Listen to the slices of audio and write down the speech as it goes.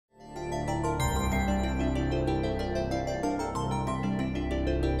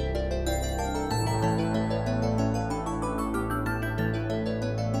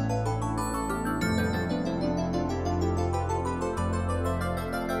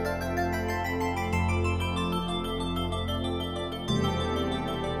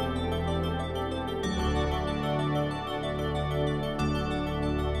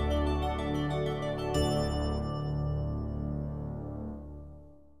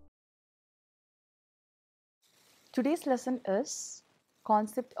Today's lesson is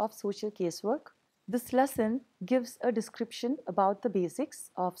Concept of Social Casework. This lesson gives a description about the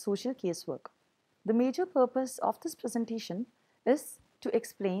basics of social casework. The major purpose of this presentation is to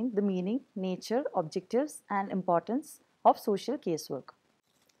explain the meaning, nature, objectives, and importance of social casework.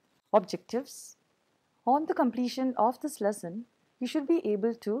 Objectives. On the completion of this lesson, you should be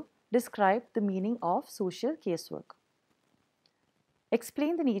able to describe the meaning of social casework.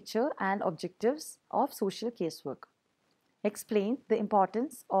 Explain the nature and objectives of social casework. Explain the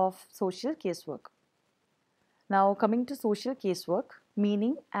importance of social casework. Now coming to social casework,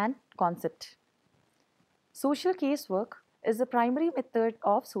 meaning and concept. Social casework is the primary method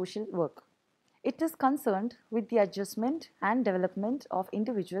of social work. It is concerned with the adjustment and development of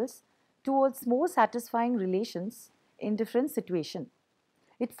individuals towards more satisfying relations in different situations.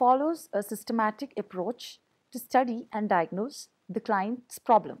 It follows a systematic approach to study and diagnose the client's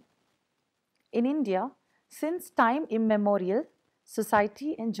problem. In India, since time immemorial,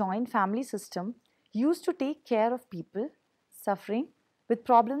 society and joint family system used to take care of people suffering with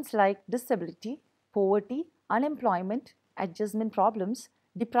problems like disability, poverty, unemployment, adjustment problems,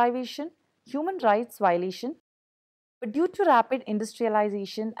 deprivation, human rights violation. But due to rapid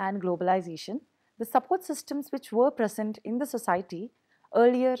industrialization and globalization, the support systems which were present in the society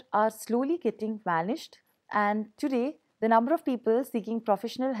earlier are slowly getting vanished, and today the number of people seeking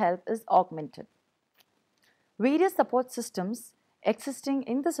professional help is augmented. Various support systems existing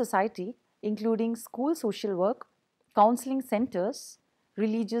in the society, including school social work, counseling centers,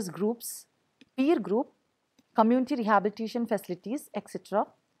 religious groups, peer group, community rehabilitation facilities, etc.,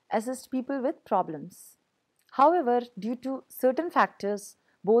 assist people with problems. However, due to certain factors,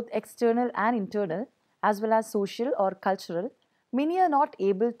 both external and internal, as well as social or cultural, many are not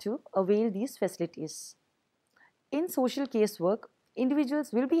able to avail these facilities. In social casework,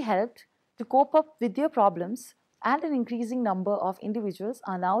 individuals will be helped to cope up with their problems, and an increasing number of individuals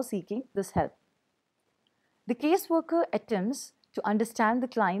are now seeking this help. The caseworker attempts to understand the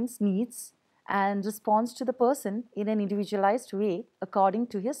client's needs and responds to the person in an individualized way according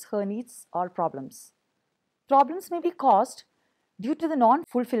to his/her needs or problems. Problems may be caused due to the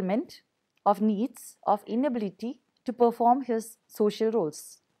non-fulfillment of needs, of inability to perform his social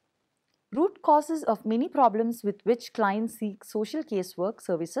roles. Root causes of many problems with which clients seek social casework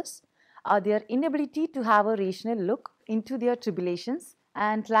services are their inability to have a rational look into their tribulations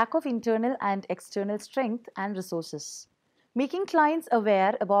and lack of internal and external strength and resources. Making clients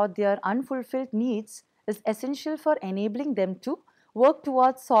aware about their unfulfilled needs is essential for enabling them to work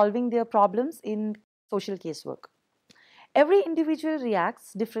towards solving their problems in social casework. Every individual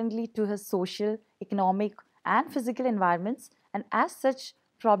reacts differently to his social, economic, and physical environments, and as such,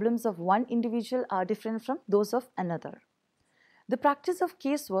 problems of one individual are different from those of another. The practice of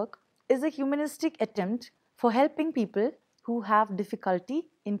casework is a humanistic attempt for helping people who have difficulty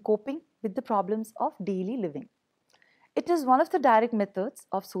in coping with the problems of daily living. It is one of the direct methods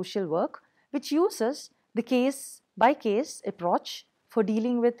of social work which uses the case-by-case approach for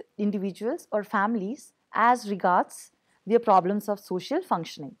dealing with individuals or families as regards their problems of social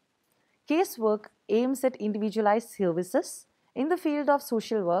functioning. Casework aims at individualized services in the field of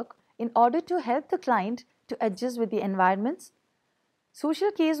social work in order to help the client to adjust with the environments.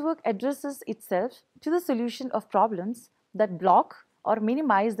 Social casework addresses itself to the solution of problems that block or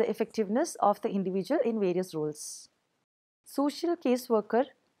minimize the effectiveness of the individual in various roles. Social caseworker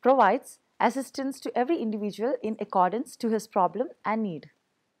provides assistance to every individual in accordance to his problem and need.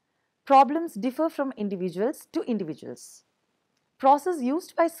 Problems differ from individuals to individuals. Process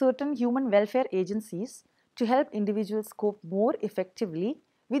used by certain human welfare agencies to help individuals cope more effectively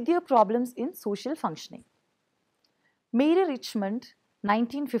with their problems in social functioning. Mary Richmond,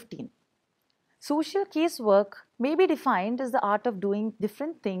 1915. Social casework may be defined as the art of doing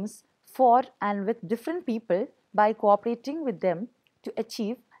different things for and with different people by cooperating with them to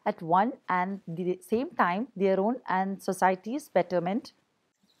achieve at one and the same time their own and society's betterment.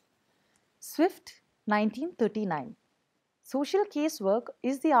 Swift, 1939. Social casework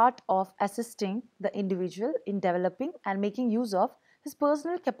is the art of assisting the individual in developing and making use of his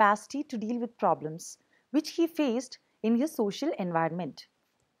personal capacity to deal with problems which he faced in his social environment.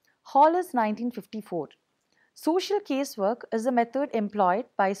 Hollis, 1954. Social casework is a method employed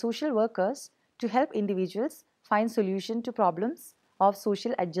by social workers to help individuals find solutions to problems of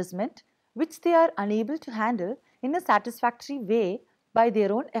social adjustment which they are unable to handle in a satisfactory way by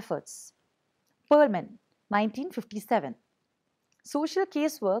their own efforts. Perlman, 1957. Social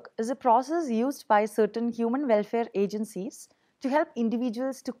casework is a process used by certain human welfare agencies to help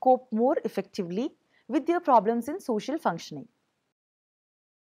individuals to cope more effectively with their problems in social functioning.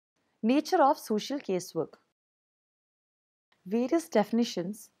 Nature of social casework. Various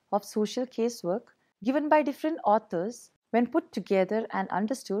definitions of social casework given by different authors, when put together and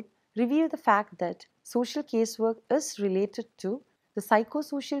understood, reveal the fact that social casework is related to the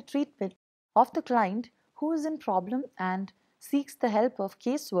psychosocial treatment of the client who is in problem and seeks the help of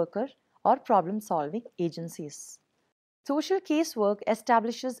caseworker or problem-solving agencies. Social casework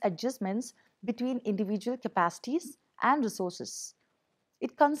establishes adjustments between individual capacities and resources.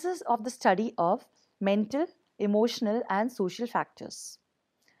 It consists of the study of mental, emotional, and social factors.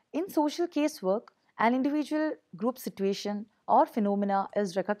 In social casework, an individual, group situation, or phenomena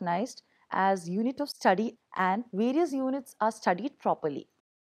is recognized as unit of study and various units are studied properly.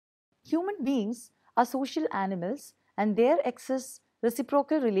 Human beings are social animals and there exists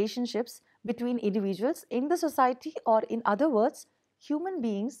reciprocal relationships between individuals in the society, or in other words, human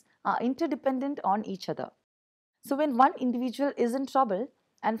beings are interdependent on each other. So when one individual is in trouble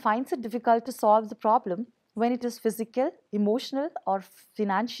and finds it difficult to solve the problem, when it is physical, emotional, or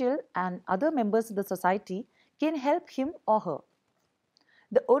financial, and other members of the society can help him or her.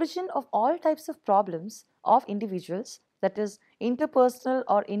 The origin of all types of problems of individuals, that is, interpersonal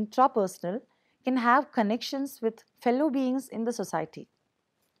or intrapersonal, can have connections with fellow beings in the society.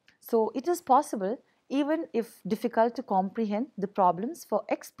 So it is possible, even if difficult to comprehend the problems, for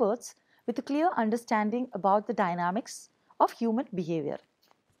experts with a clear understanding about the dynamics of human behavior.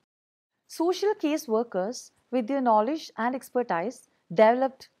 Social case workers, with their knowledge and expertise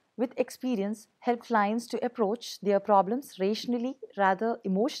developed with experience, help clients to approach their problems rationally rather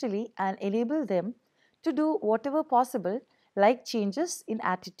emotionally and enable them to do whatever possible, like changes in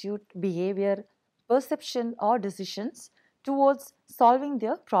attitude, behavior, perception, or decisions towards solving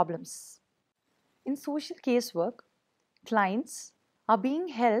their problems. In social casework, clients are being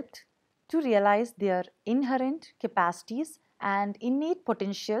helped to realize their inherent capacities and innate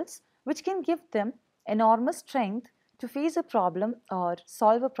potentials, which can give them enormous strength to face a problem or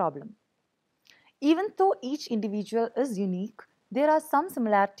solve a problem. Even though each individual is unique, there are some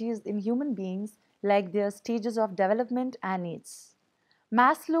similarities in human beings, like their stages of development and needs.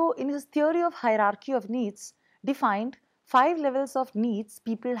 Maslow, in his theory of hierarchy of needs, defined 5 levels of needs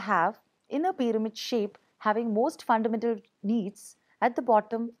people have in a pyramid shape, having most fundamental needs at the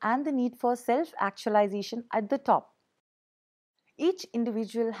bottom and the need for self-actualization at the top. Each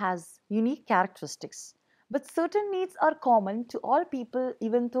individual has unique characteristics, but certain needs are common to all people,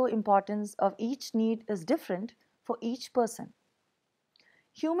 even though importance of each need is different for each person.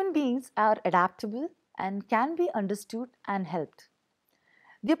 Human beings are adaptable and can be understood and helped.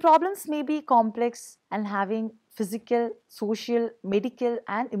 Their problems may be complex and having physical, social, medical,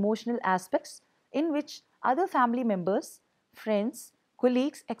 and emotional aspects in which other family members, friends,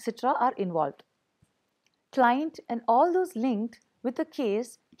 colleagues, etc. are involved. Client and all those linked with the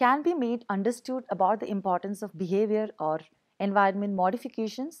case can be made understood about the importance of behavior or environment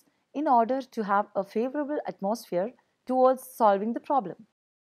modifications in order to have a favorable atmosphere towards solving the problem.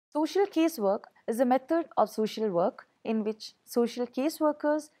 Social casework is a method of social work in which social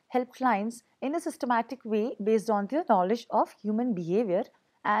caseworkers help clients in a systematic way based on their knowledge of human behavior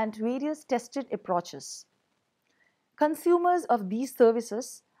and various tested approaches. Consumers of these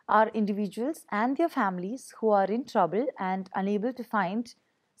services are individuals and their families who are in trouble and unable to find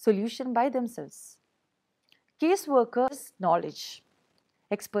solution by themselves. Caseworkers' knowledge,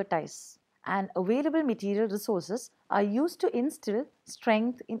 expertise, and available material resources are used to instill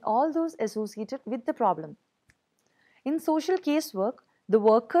strength in all those associated with the problem. In social casework, the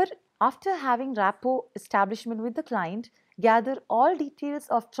worker, after having rapport establishment with the client, gather all details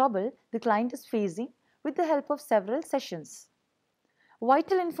of trouble the client is facing with the help of several sessions.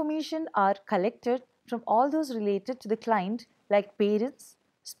 Vital information are collected from all those related to the client, like parents,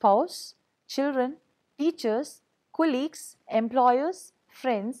 spouse, children, teachers, colleagues, employers,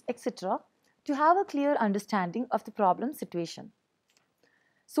 friends, etc., to have a clear understanding of the problem situation.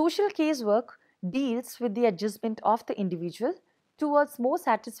 Social casework deals with the adjustment of the individual towards more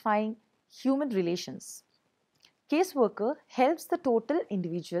satisfying human relations. Caseworker helps the total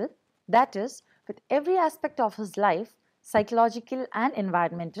individual, that is, with every aspect of his life, psychological and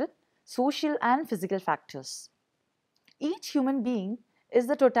environmental, social and physical factors. Each human being is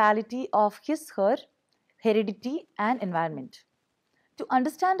the totality of his/her heredity and environment. To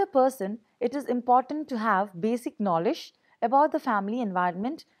understand a person, it is important to have basic knowledge about the family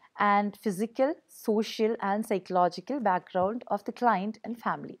environment and physical, social, and psychological background of the client and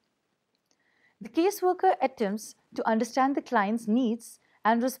family. The caseworker attempts to understand the client's needs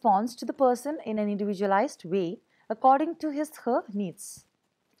and responds to the person in an individualized way according to his/her needs.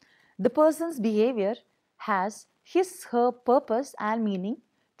 The person's behavior has his/her purpose and meaning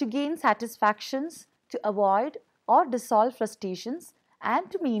to gain satisfactions, to avoid or dissolve frustrations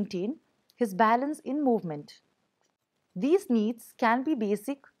and to maintain his balance in movement. These needs can be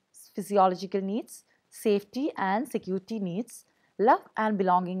basic physiological needs, safety and security needs, love and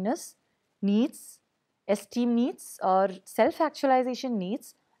belongingness needs, esteem needs, or self actualization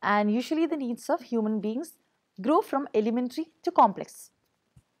needs, and usually the needs of human beings grow from elementary to complex.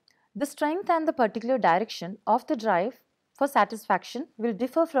 The strength and the particular direction of the drive for satisfaction will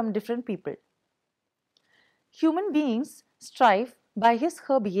differ from different people. Human beings strive by his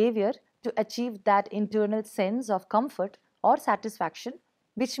her behavior to achieve that internal sense of comfort or satisfaction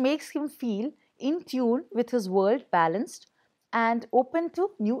which makes him feel in tune with his world, balanced and open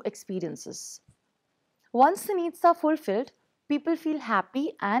to new experiences. Once the needs are fulfilled, people feel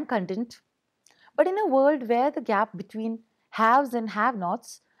happy and content. But in a world where the gap between haves and have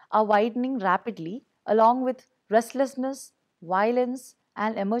nots are widening rapidly, along with restlessness, violence,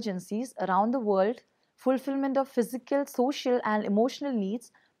 and emergencies around the world, fulfillment of physical, social, and emotional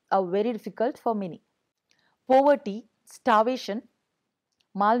needs are very difficult for many. Poverty, starvation,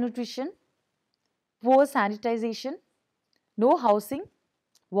 malnutrition, poor sanitization, no housing,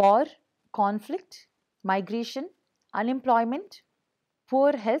 war, conflict, migration, unemployment,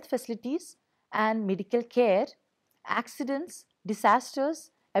 poor health facilities and medical care, accidents,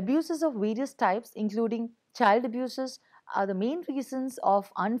 disasters, abuses of various types, including child abuses, are the main reasons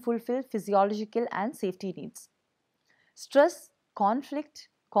of unfulfilled physiological and safety needs. Stress, conflict,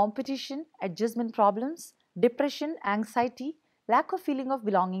 competition, adjustment problems, depression, anxiety, lack of feeling of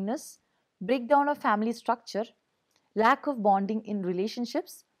belongingness, breakdown of family structure, lack of bonding in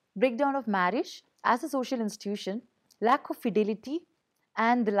relationships, breakdown of marriage as a social institution, lack of fidelity,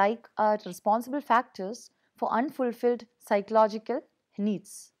 and the like are responsible factors for unfulfilled psychological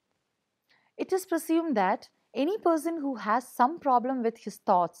needs. It is presumed that any person who has some problem with his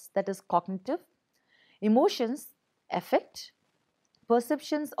thoughts, that is, cognitive, emotions, affect,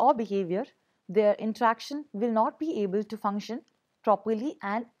 perceptions, or behavior, their interaction will not be able to function properly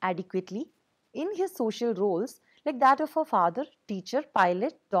and adequately in his social roles like that of a father, teacher,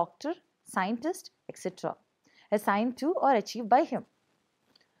 pilot, doctor, scientist, etc., assigned to or achieved by him.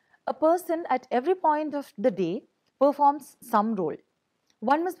 A person at every point of the day performs some role.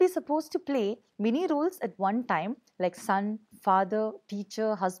 One must be supposed to play many roles at one time, like son, father,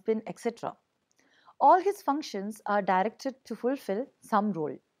 teacher, husband, etc. All his functions are directed to fulfill some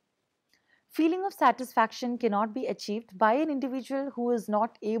role. Feeling of satisfaction cannot be achieved by an individual who is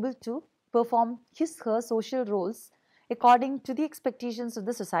not able to perform his her social roles according to the expectations of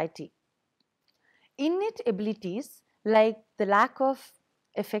the society. Innate abilities like the lack of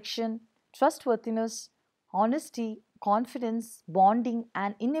affection, trustworthiness, honesty, confidence, bonding,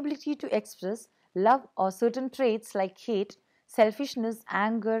 and inability to express love or certain traits like hate, selfishness,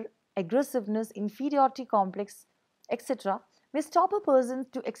 anger, aggressiveness, inferiority complex, etc., may stop a person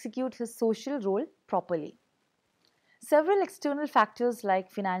to execute his social role properly. Several external factors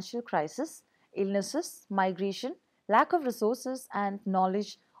like financial crisis, illnesses, migration, lack of resources, and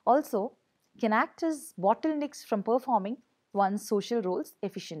knowledge also can act as bottlenecks from performing one's social roles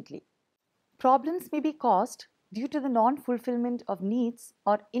efficiently. Problems may be caused due to the non fulfillment of needs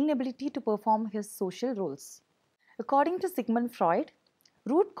or inability to perform his social roles. According to Sigmund Freud,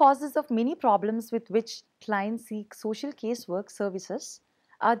 root causes of many problems with which clients seek social casework services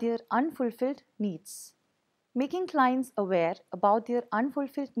are their unfulfilled needs. Making clients aware about their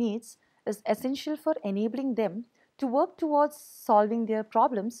unfulfilled needs is essential for enabling them to work towards solving their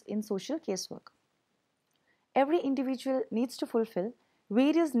problems in social casework. Every individual needs to fulfill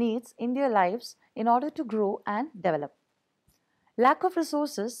various needs in their lives in order to grow and develop. Lack of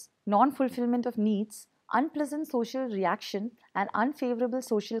resources, non fulfillment of needs, unpleasant social reaction, and unfavorable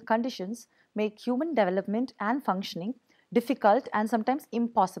social conditions make human development and functioning difficult and sometimes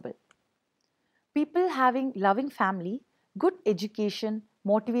impossible. People having loving family, good education,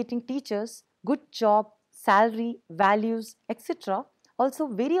 motivating teachers, good job, salary, values, etc. also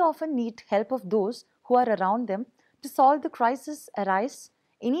very often need help of those who are around them to solve the crisis arise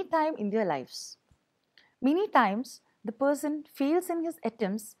any time in their lives. Many times the person fails in his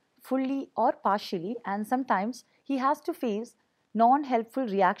attempts fully or partially, and sometimes he has to face non-helpful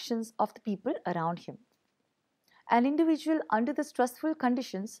reactions of the people around him. An individual under the stressful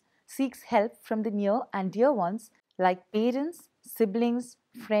conditions seeks help from the near and dear ones like parents, siblings,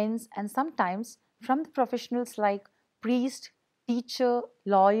 friends, and sometimes from the professionals like priest, teacher,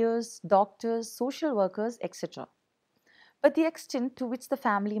 lawyers, doctors, social workers, etc. But the extent to which the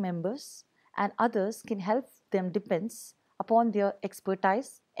family members and others can help them depends upon their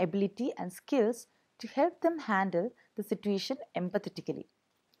expertise, ability, and skills to help them handle the situation empathetically.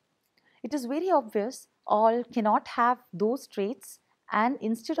 It is very obvious all cannot have those traits, and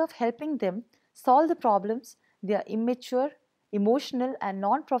instead of helping them solve the problems, their immature, emotional, and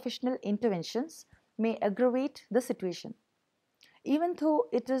non professional interventions may aggravate the situation. Even though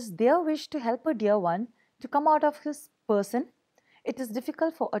it is their wish to help a dear one to come out of his person, it is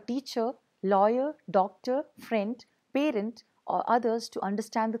difficult for a teacher, lawyer, doctor, friend, parent, or others to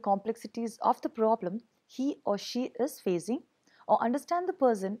understand the complexities of the problem he or she is facing or understand the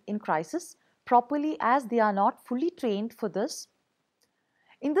person in crisis properly as they are not fully trained for this.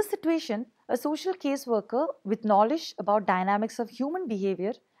 In this situation, a social caseworker with knowledge about dynamics of human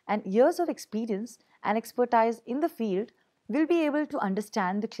behavior and years of experience and expertise in the field will be able to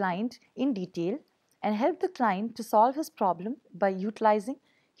understand the client in detail and help the client to solve his problem by utilizing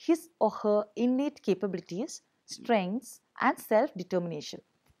his or her innate capabilities, strengths, and self determination.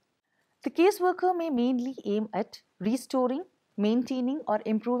 The caseworker may mainly aim at restoring, maintaining, or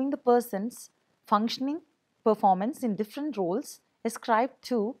improving the person's functioning performance in different roles ascribed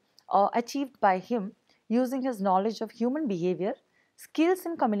to or achieved by him using his knowledge of human behavior, skills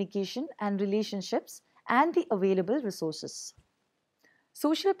in communication and relationships, and the available resources.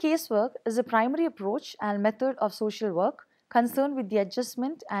 Social casework is a primary approach and method of social work concerned with the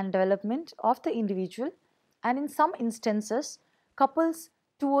adjustment and development of the individual and, in some instances, couples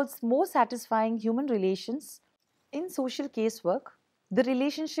towards more satisfying human relations. In social casework, the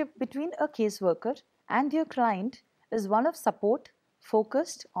relationship between a caseworker and their client is one of support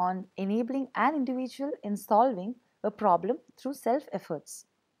focused on enabling an individual in solving a problem through self efforts.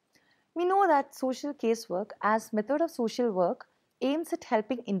 We know that social casework as method of social work aims at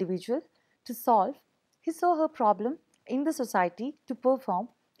helping individual to solve his or her problem in the society to perform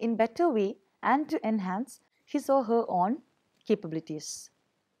in better way and to enhance his or her own capabilities.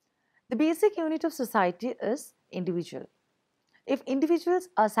 The basic unit of society is individual. If individuals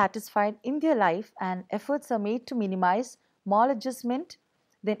are satisfied in their life and efforts are made to minimize maladjustment,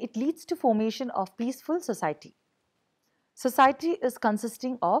 then it leads to formation of peaceful society. Society is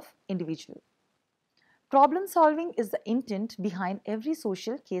consisting of individual. Problem solving is the intent behind every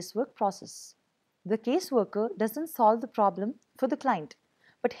social casework process. The caseworker doesn't solve the problem for the client,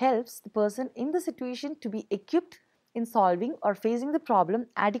 but helps the person in the situation to be equipped in solving or facing the problem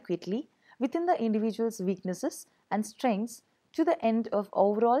adequately within the individual's weaknesses and strengths to the end of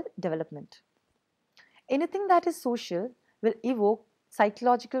overall development. Anything that is social will evoke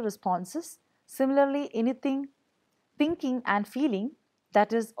psychological responses. Similarly, anything thinking and feeling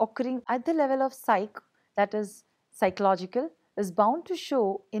that is occurring at the level of that is psychological, is bound to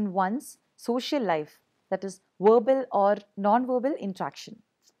show in one's social life, that is verbal or non-verbal interaction.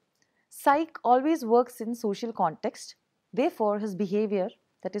 Psych always works in social context, therefore his behavior,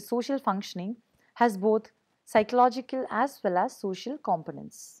 that is social functioning, has both psychological as well as social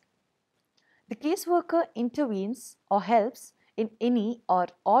components. The caseworker intervenes or helps in any or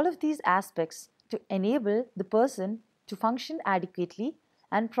all of these aspects to enable the person to function adequately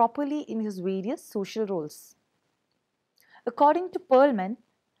and properly in his various social roles. According to Perlman,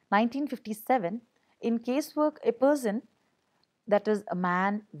 1957, in casework, a person, that is a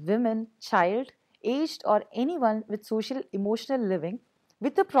man, woman, child, aged, or anyone with social emotional living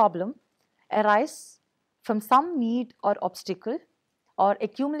with a problem arise from some need or obstacle or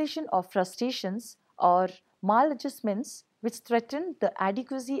accumulation of frustrations or maladjustments which threaten the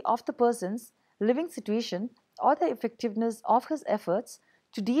adequacy of the person's living situation or the effectiveness of his efforts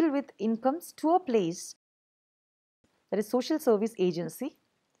to deal with incomes to a place, that is social service agency,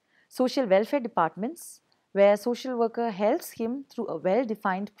 social welfare departments, where social worker helps him through a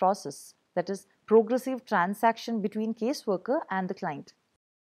well-defined process, that is progressive transaction between caseworker and the client.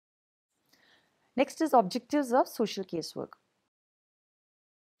 Next is objectives of social casework.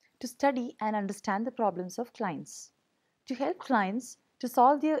 To study and understand the problems of clients, to help clients to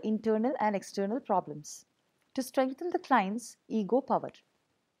solve their internal and external problems, to strengthen the client's ego power,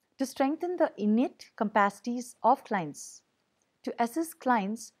 to strengthen the innate capacities of clients, to assist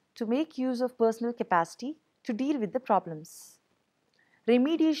clients to make use of personal capacity to deal with the problems,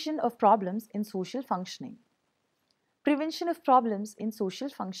 remediation of problems in social functioning, prevention of problems in social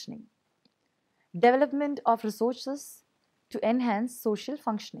functioning, development of resources to enhance social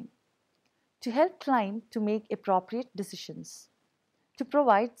functioning, to help client to make appropriate decisions, to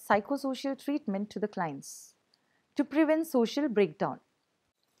provide psychosocial treatment to the clients, to prevent social breakdown.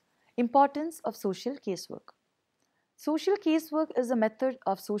 Importance of social casework. Social casework is a method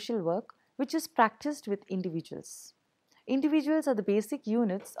of social work which is practiced with individuals. Individuals are the basic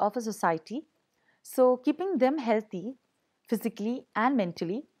units of a society, so keeping them healthy physically and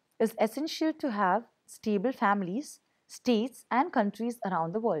mentally is essential to have stable families, states, and countries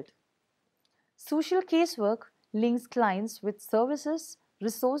around the world. Social casework links clients with services,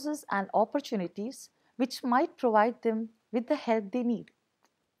 resources, and opportunities which might provide them with the help they need.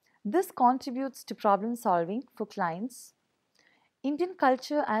 This contributes to problem solving for clients. Indian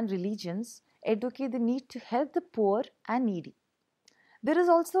culture and religions advocate the need to help the poor and needy. There is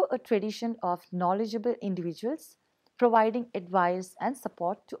also a tradition of knowledgeable individuals providing advice and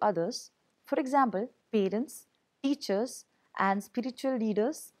support to others. For example, parents, teachers, and spiritual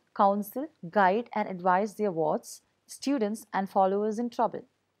leaders counsel, guide, and advise their wards, students, and followers in trouble.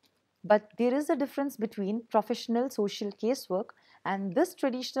 But there is a difference between professional social casework and this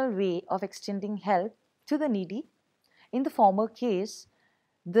traditional way of extending help to the needy. In the former case,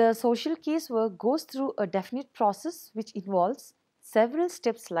 the social casework goes through a definite process which involves several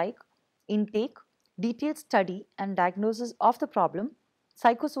steps like intake, detailed study and diagnosis of the problem,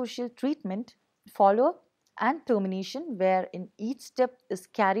 psychosocial treatment, follow up, and termination, wherein each step is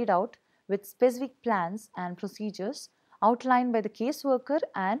carried out with specific plans and procedures outlined by the caseworker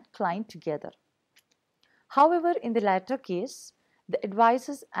and client together. However, in the latter case, the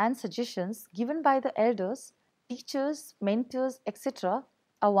advices and suggestions given by the elders, teachers, mentors, etc.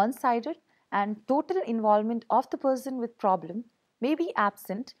 are one-sided and total involvement of the person with problem may be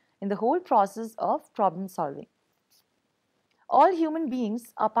absent in the whole process of problem solving. All human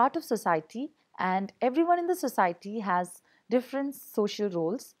beings are part of society and everyone in the society has different social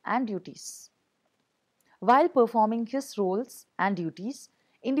roles and duties. While performing his roles and duties,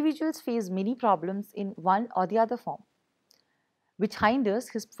 individuals face many problems in one or the other form, which hinders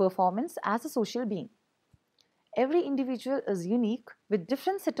his performance as a social being. Every individual is unique with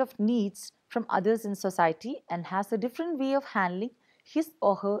different set of needs from others in society and has a different way of handling his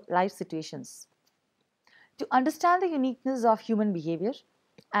or her life situations. To understand the uniqueness of human behavior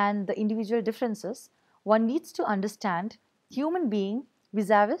and the individual differences, one needs to understand human being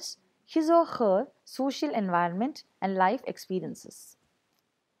vis-a-vis his or her social environment and life experiences.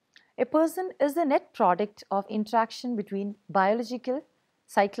 A person is the net product of interaction between biological,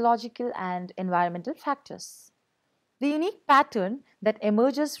 psychological, and environmental factors. The unique pattern that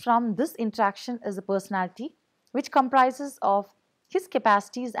emerges from this interaction is a personality which comprises of his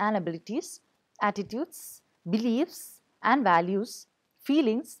capacities and abilities, attitudes, beliefs and values,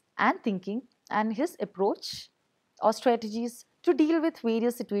 feelings and thinking, and his approach or strategies to deal with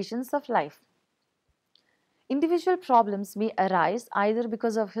various situations of life. Individual problems may arise either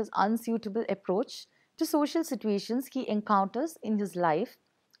because of his unsuitable approach to social situations he encounters in his life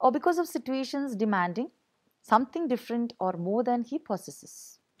or because of situations demanding something different or more than he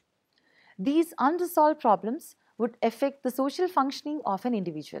possesses. These unresolved problems would affect the social functioning of an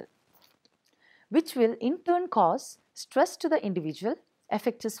individual, which will in turn cause stress to the individual,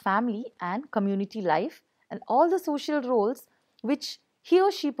 affect his family and community life, and all the social roles which he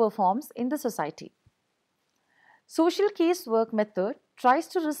or she performs in the society. Social casework method tries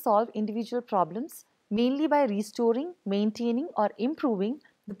to resolve individual problems mainly by restoring, maintaining, or improving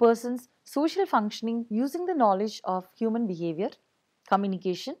the person's social functioning using the knowledge of human behavior,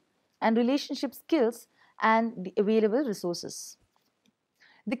 communication, and relationship skills and the available resources.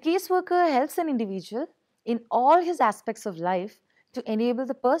 The caseworker helps an individual in all his aspects of life to enable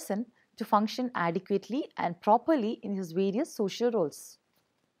the person to function adequately and properly in his various social roles.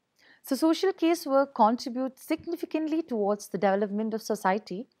 So, social casework contributes significantly towards the development of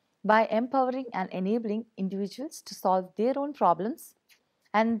society by empowering and enabling individuals to solve their own problems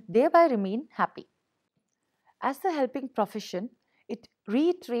and thereby remain happy. As the helping profession, it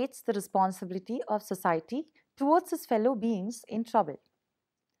reiterates the responsibility of society towards its fellow beings in trouble.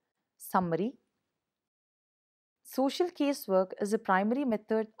 Summary: social casework is a primary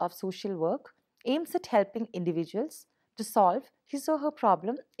method of social work aims at helping individuals to solve his or her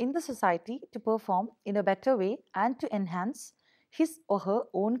problem in the society to perform in a better way and to enhance his or her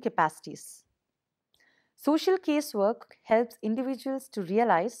own capacities. Social casework helps individuals to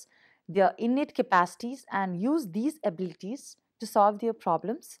realize their innate capacities and use these abilities to solve their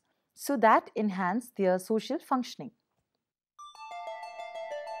problems so that enhance their social functioning.